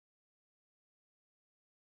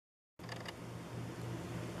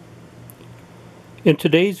In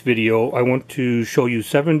today's video, I want to show you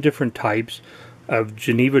 7 different types of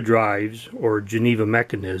Geneva drives or Geneva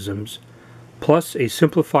mechanisms, plus a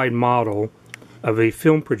simplified model of a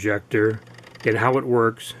film projector and how it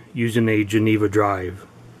works using a Geneva drive.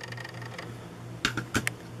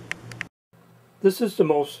 This is the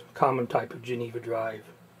most common type of Geneva drive,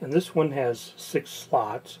 and this one has 6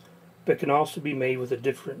 slots, but can also be made with a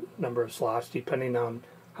different number of slots depending on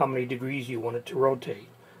how many degrees you want it to rotate.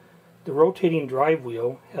 The rotating drive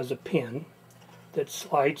wheel has a pin that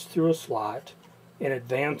slides through a slot and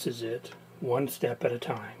advances it one step at a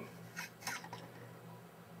time.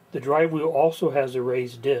 The drive wheel also has a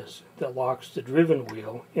raised disc that locks the driven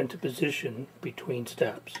wheel into position between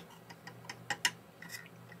steps.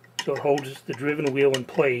 So it holds the driven wheel in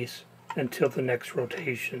place until the next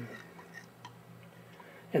rotation.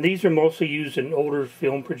 And these are mostly used in older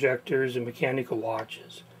film projectors and mechanical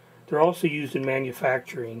watches. They're also used in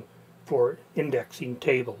manufacturing for indexing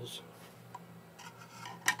tables.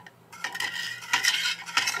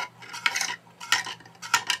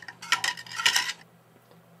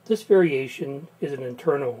 This variation is an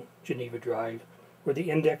internal Geneva drive where the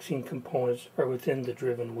indexing components are within the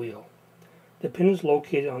driven wheel. The pin is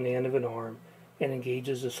located on the end of an arm and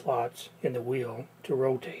engages the slots in the wheel to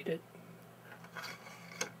rotate it.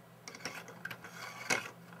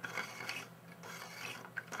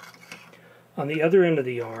 On the other end of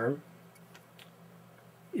the arm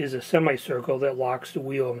is a semicircle that locks the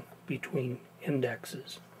wheel between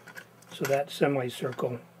indexes. So that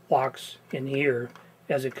semicircle locks in here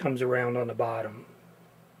as it comes around on the bottom.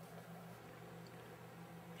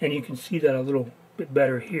 And you can see that a little bit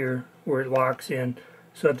better here where it locks in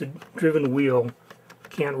so that the driven wheel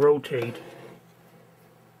can't rotate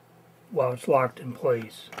while it's locked in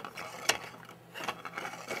place.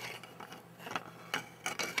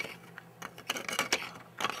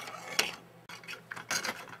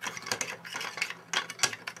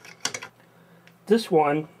 This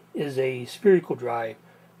one is a spherical drive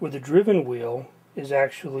where the driven wheel is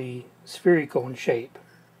actually spherical in shape.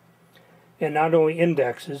 And not only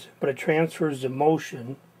indexes, but it transfers the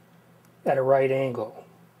motion at a right angle.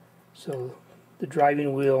 So the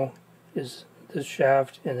driving wheel is this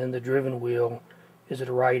shaft, and then the driven wheel is at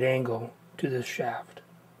a right angle to this shaft.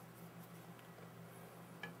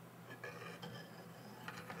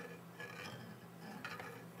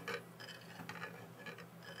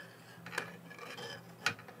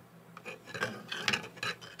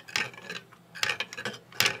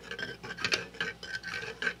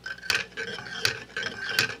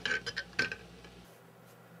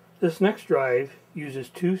 This next drive uses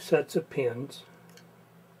 2 sets of pins,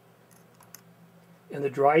 and the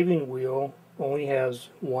driving wheel only has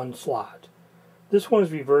 1 slot. This one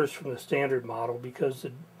is reversed from the standard model because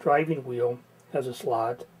the driving wheel has a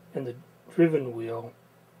slot and the driven wheel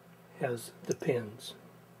has the pins.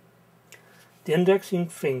 The indexing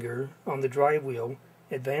finger on the drive wheel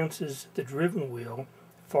advances the driven wheel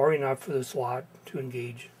far enough for the slot to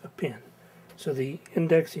engage a pin. So the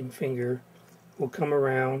indexing finger will come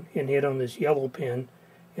around and hit on this yellow pin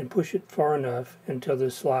and push it far enough until the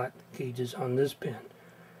slot gauges on this pin.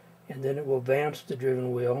 And then it will advance the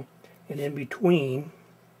driven wheel, and in between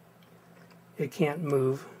it can't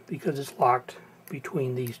move because it's locked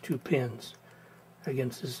between these 2 pins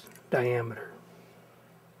against this diameter.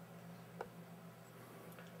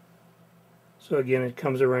 So again, it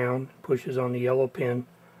comes around, pushes on the yellow pin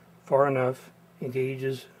far enough,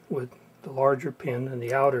 engages with the larger pin in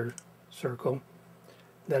the outer circle,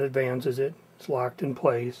 that advances it, it's locked in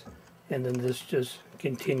place, and then this just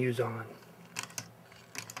continues on,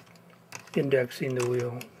 indexing the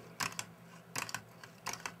wheel.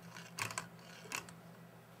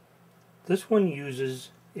 This one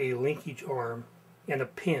uses a linkage arm and a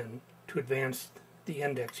pin to advance the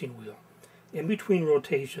indexing wheel. In between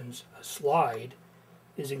rotations, a slide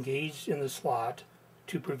is engaged in the slot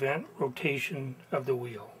to prevent rotation of the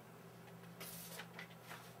wheel.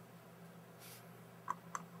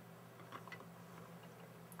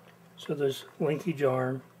 So this linkage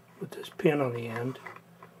arm with this pin on the end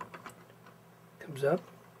comes up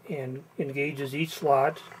and engages each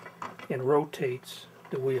slot and rotates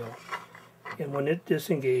the wheel. And when it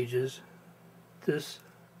disengages, this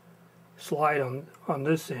slide on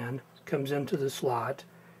this end comes into the slot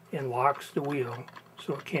and locks the wheel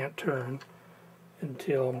so it can't turn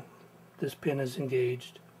until this pin is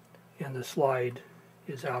engaged and the slide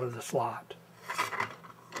is out of the slot.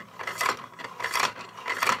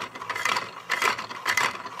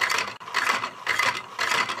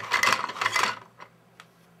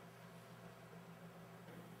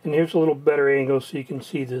 And here's a little better angle so you can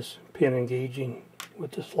see this pin engaging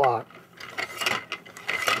with the slot.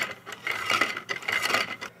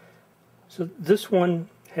 So this one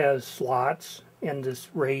has slots and this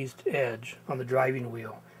raised edge on the driving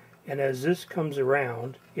wheel. And as this comes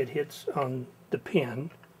around, it hits on the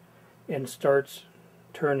pin and starts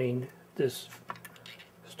turning this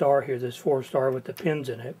star here, this 4-star with the pins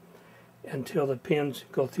in it, until the pins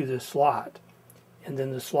go through this slot. And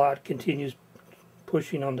then the slot continues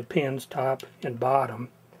pushing on the pins, top and bottom,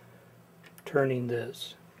 turning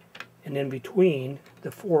this. And in between,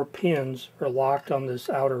 the 4 pins are locked on this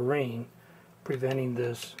outer ring, preventing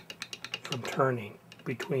this from turning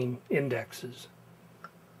between indexes.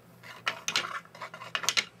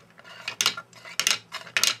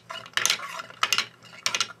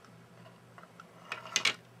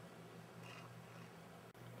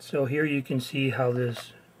 So here you can see how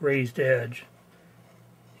this raised edge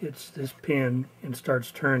hits this pin and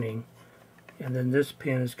starts turning, and then this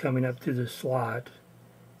pin is coming up through the slot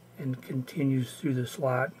and continues through the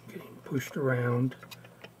slot, getting pushed around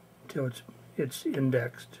until it's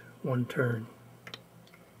indexed one turn.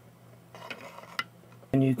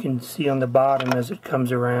 And you can see on the bottom as it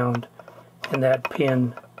comes around, and that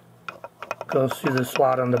pin goes through the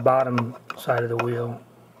slot on the bottom side of the wheel.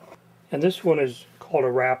 And this one is called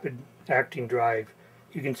a rapid acting drive.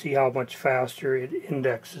 You can see how much faster it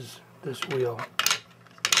indexes this wheel.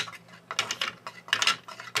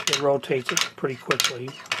 It rotates it pretty quickly.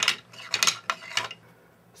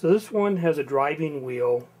 So this one has a driving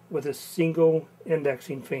wheel with a single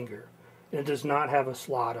indexing finger, and it does not have a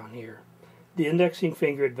slot on here. The indexing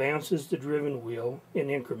finger advances the driven wheel in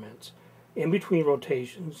increments. In between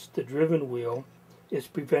rotations, the driven wheel is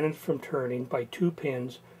prevented from turning by 2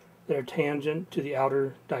 pins that are tangent to the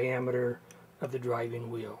outer diameter of the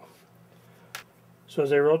driving wheel. So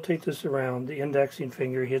as I rotate this around, the indexing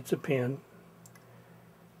finger hits a pin.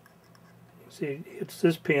 See, it hits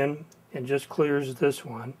this pin and just clears this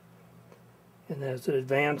one. And as it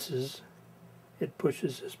advances, it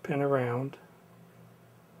pushes this pin around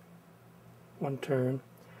one turn,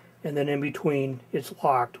 and then in between it's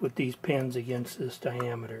locked with these pins against this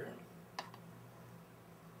diameter.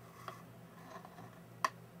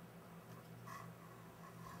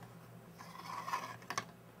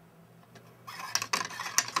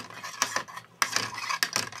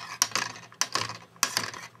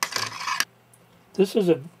 This is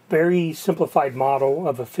a very simplified model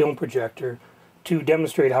of a film projector to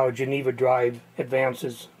demonstrate how a Geneva drive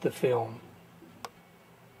advances the film.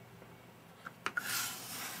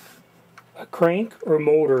 A crank or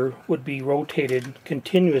motor would be rotated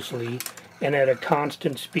continuously and at a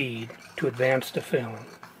constant speed to advance the film.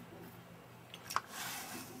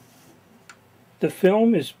 The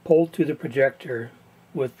film is pulled through the projector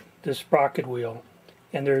with the sprocket wheel,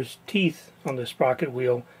 and there's teeth on the sprocket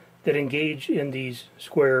wheel that engage in these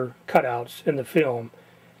square cutouts in the film,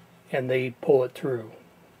 and they pull it through.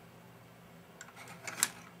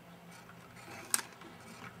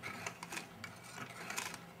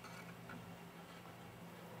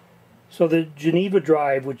 So the Geneva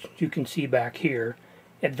drive, which you can see back here,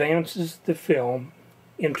 advances the film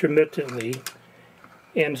intermittently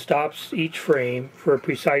and stops each frame for a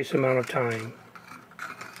precise amount of time.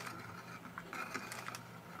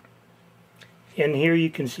 And here you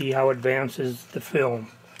can see how it advances the film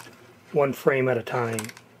one frame at a time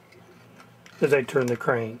as I turn the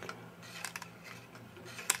crank.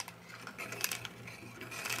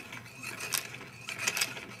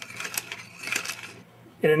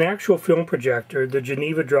 In an actual film projector, the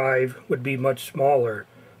Geneva drive would be much smaller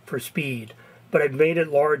for speed, but I've made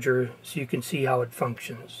it larger so you can see how it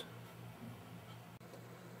functions.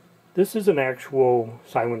 This is an actual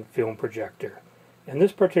silent film projector, and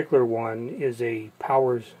this particular one is a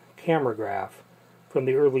Powers cameragraph from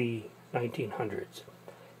the early 1900s.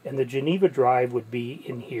 And the Geneva drive would be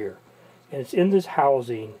in here, and it's in this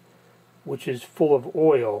housing which is full of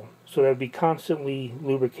oil, so that would be constantly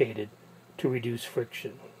lubricated to reduce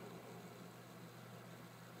friction.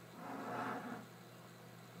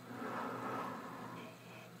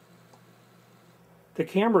 The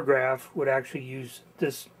cameragraph would actually use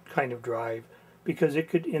this kind of drive because it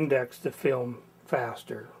could index the film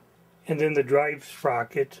faster. And then the drive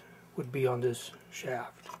sprocket would be on this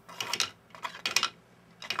shaft.